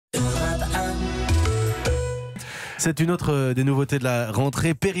C'est une autre des nouveautés de la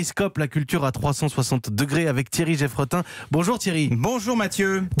rentrée. Périscope, la culture à 360 degrés avec Thierry Geffrotin. Bonjour Thierry. Bonjour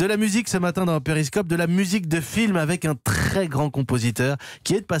Mathieu. De la musique ce matin dans Périscope, de la musique de film avec un très grand compositeur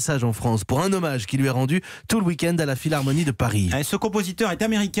qui est de passage en France pour un hommage qui lui est rendu tout le week-end à la Philharmonie de Paris. Ce compositeur est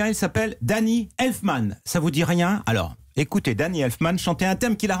américain, il s'appelle Danny Elfman. Ça vous dit rien? Alors, écoutez Danny Elfman chanter un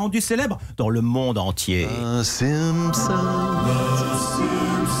thème qu'il a rendu célèbre dans le monde entier. Simpson.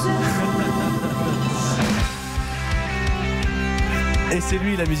 Et c'est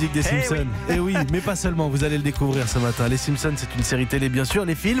lui la musique des Simpsons. Oui. Et oui, mais pas seulement, vous allez le découvrir ce matin. Les Simpsons, c'est une série télé bien sûr,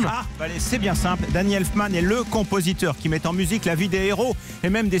 les films. C'est bien simple, Danny Elfman est le compositeur qui met en musique la vie des héros et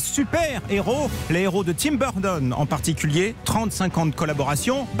même des super-héros, les héros de Tim Burton en particulier, 35 ans de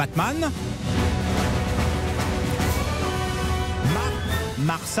collaboration, Batman,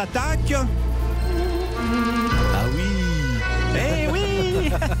 Mars Attack. Ah oui. Eh oui.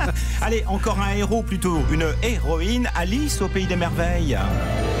 Allez, encore un héros plutôt, une héroïne, Alice au pays des merveilles.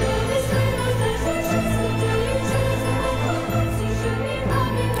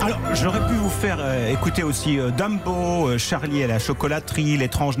 Alors, j'aurais pu vous faire écouter aussi Dumbo, Charlie et la chocolaterie,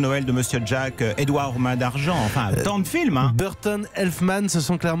 l'étrange Noël de Monsieur Jack, Edouard aux mains d'argent, enfin tant de films. Burton, Elfman, ce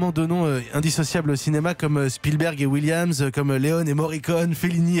sont clairement deux noms indissociables au cinéma comme Spielberg et Williams, comme Léon et Morricone,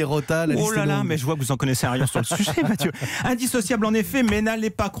 Fellini et Rota. Oh là là, mais je vois que vous en connaissez rien sur le sujet, Mathieu. Indissociables en effet, mais n'allez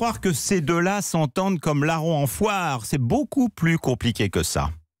pas croire que ces deux-là s'entendent comme larrons en foire. C'est beaucoup plus compliqué que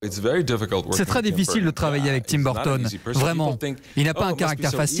ça. C'est très difficile de travailler avec Tim Burton. Vraiment, il n'a pas un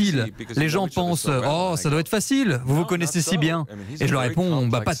caractère facile. Les gens pensent « Oh, ça doit être facile, vous vous connaissez si bien ». Et je leur réponds «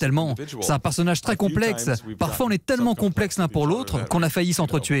 Bah pas tellement, c'est un personnage très complexe. Parfois on est tellement complexe l'un pour l'autre qu'on a failli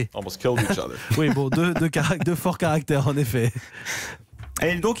s'entretuer. » Oui, bon, deux forts caractères en effet.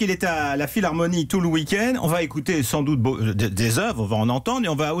 Et donc il est à la Philharmonie tout le week-end. On va écouter sans doute des œuvres, on va en entendre, et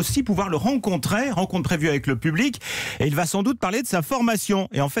on va aussi pouvoir le rencontre prévue avec le public. Et il va sans doute parler de sa formation.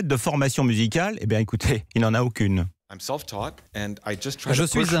 Et en fait, de formation musicale, eh bien écoutez, il n'en a aucune. Je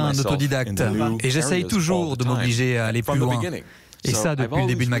suis un autodidacte et j'essaye toujours de m'obliger à aller plus loin. Et ça depuis le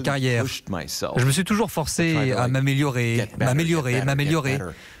début de ma carrière. Je me suis toujours forcé à m'améliorer.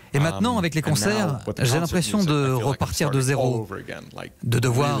 Et maintenant, avec les concerts, j'ai l'impression de repartir de zéro, de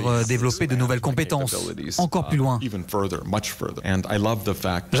devoir développer de nouvelles compétences, encore plus loin.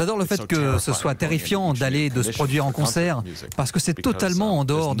 J'adore le fait que ce soit terrifiant d'aller de se produire en concert, parce que c'est totalement en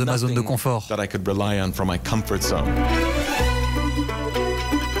dehors de ma zone de confort.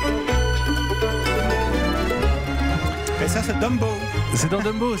 Et ça, c'est Dumbo. C'est dans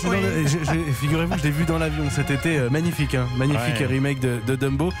Dumbo. Figurez-vous, je l'ai vu dans l'avion cet été. Magnifique, hein, magnifique remake de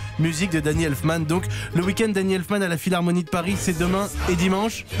Dumbo. Musique de Danny Elfman. Donc, le week-end Danny Elfman à la Philharmonie de Paris, c'est demain et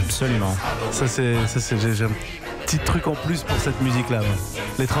dimanche. Absolument. J'ai un petit truc en plus pour cette musique-là.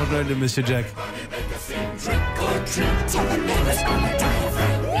 L'étrange Noël de Monsieur Jack.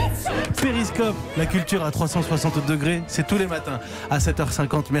 Périscope, la culture à 360 degrés, c'est tous les matins à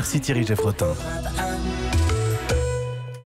 7h50. Merci Thierry Geffrotin.